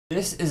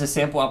This is a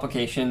sample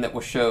application that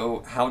will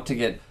show how to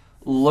get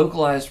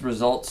localized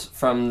results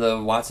from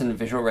the Watson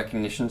Visual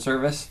Recognition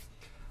service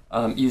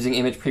using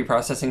image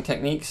preprocessing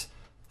techniques.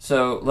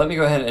 So let me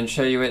go ahead and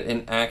show you it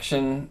in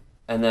action,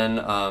 and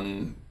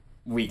then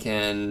we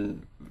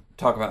can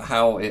talk about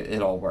how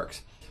it all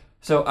works.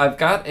 So I've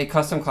got a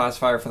custom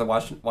classifier for the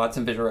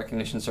Watson Visual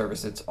Recognition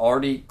service. It's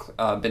already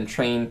been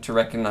trained to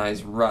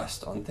recognize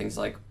rust on things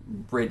like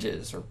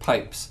bridges or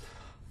pipes.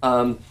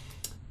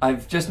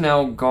 I've just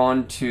now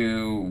gone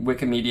to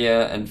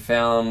Wikimedia and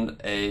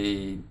found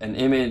an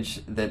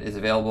image that is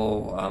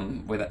available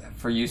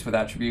for use with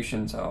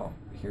attribution. So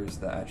here's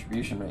the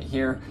attribution right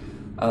here.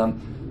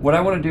 What I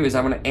want to do is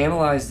I want to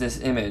analyze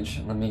this image.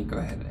 Let me go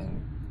ahead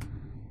and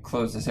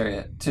close this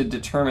area to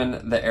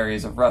determine the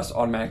areas of rust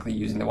automatically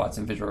using the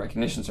Watson Visual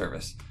Recognition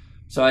service.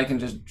 So I can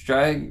just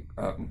drag,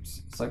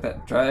 select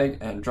that, drag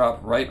and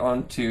drop right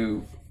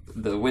onto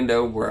the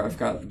window where I've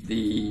got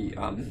the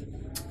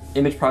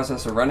image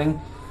processor running.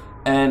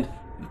 And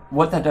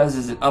what that does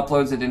is it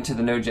uploads it into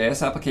the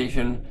Node.js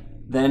application.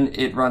 Then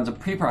it runs a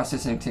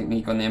pre-processing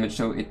technique on the image.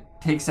 So it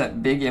takes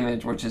that big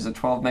image, which is a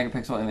 12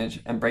 megapixel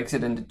image, and breaks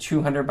it into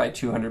 200 by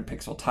 200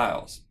 pixel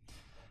tiles.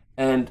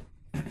 And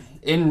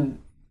in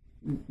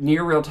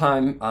near real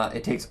time,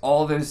 it takes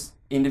all those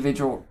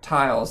individual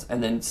tiles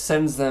and then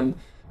sends them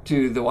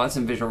to the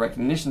Watson Visual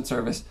Recognition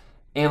service,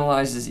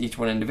 analyzes each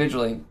one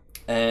individually.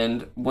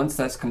 And once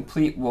that's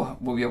complete, we'll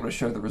be able to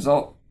show the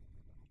result.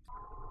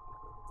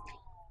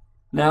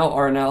 Now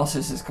our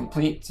analysis is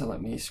complete, so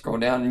let me scroll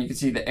down, and you can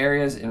see the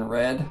areas in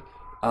red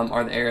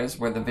are the areas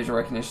where the Visual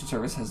Recognition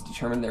service has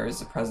determined there is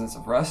the presence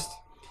of rust.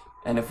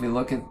 And if we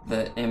look at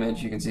the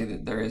image, you can see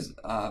that there is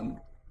a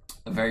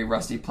very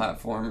rusty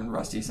platform and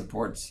rusty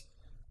supports.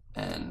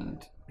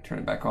 And turn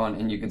it back on,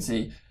 and you can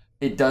see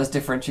it does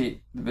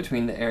differentiate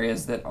between the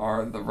areas that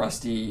are the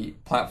rusty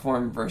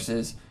platform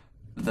versus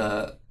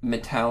the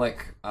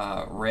metallic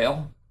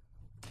rail.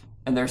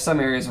 And there are some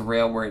areas of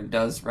rail where it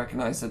does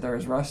recognize that there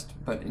is rust,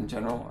 but in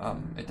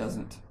general, it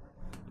doesn't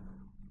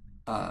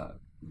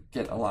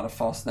get a lot of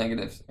false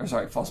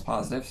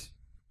positives.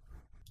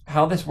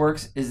 How this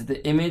works is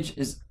the image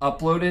is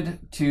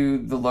uploaded to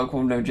the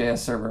local Node.js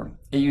server.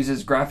 It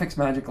uses graphics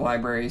magic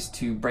libraries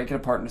to break it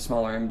apart into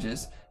smaller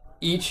images.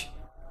 Each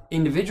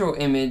individual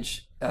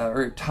image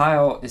or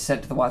tile is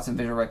sent to the Watson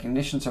Visual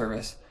Recognition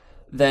service.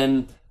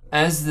 Then,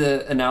 as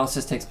the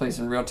analysis takes place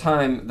in real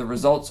time, the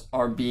results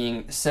are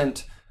being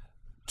sent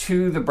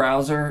to the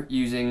browser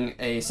using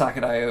a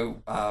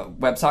Socket.io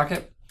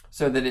WebSocket,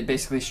 so that it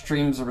basically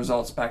streams the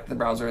results back to the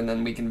browser, and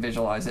then we can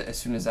visualize it as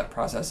soon as that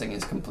processing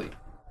is complete.